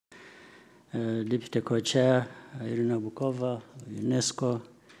Deputy Co-Chair Irina Bukova, UNESCO,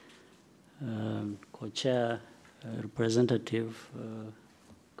 Co-Chair Representative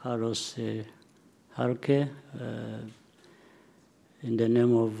Carlos Harke, in the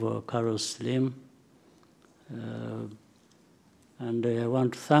name of Carlos Slim. And I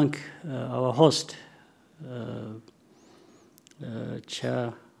want to thank our host,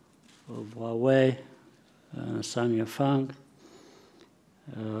 Chair of Huawei, Sanya Fang,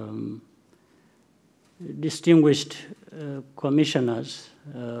 distinguished commissioners.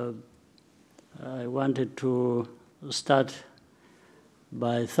 I wanted to start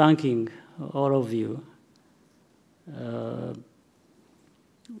by thanking all of you.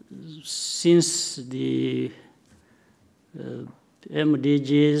 Since the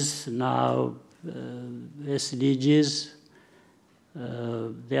MDGs, now SDGs,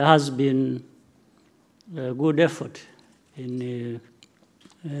 there has been a good effort in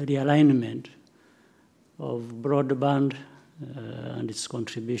realignment of broadband and its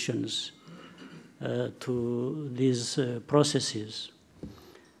contributions to these processes.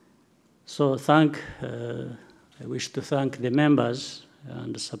 So I wish to thank the members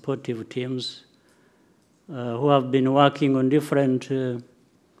and the supportive teams who have been working on different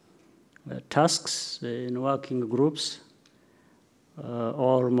tasks in working groups,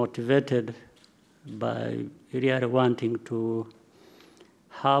 all motivated by really wanting to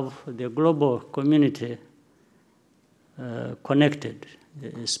have the global community connected,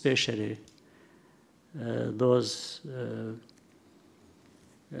 especially those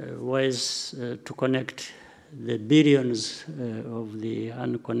ways to connect the billions of the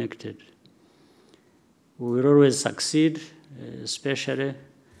unconnected. We will always succeed, especially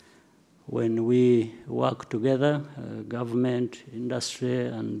when we work together, government, industry,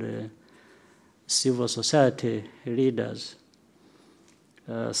 and civil society leaders.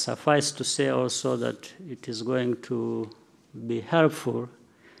 Suffice to say also that it is going to be helpful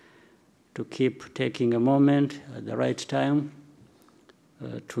to keep taking a moment at the right time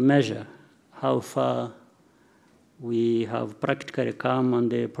to measure how far we have practically come on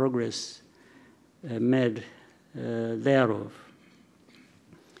the progress made thereof.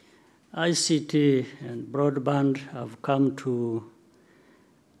 ICT and broadband have come to,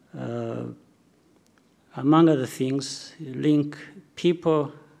 among other things, link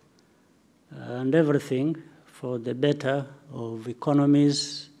people and everything for the better of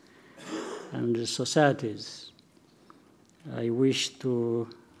economies and societies. I wish to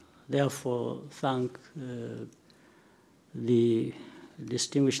therefore thank the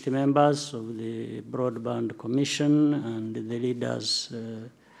distinguished members of the Broadband Commission and the leaders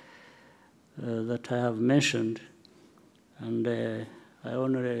that I have mentioned. And I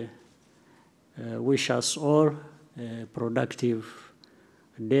only wish us all a productive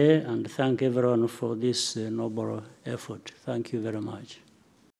day and thank everyone for this noble effort. Thank you very much.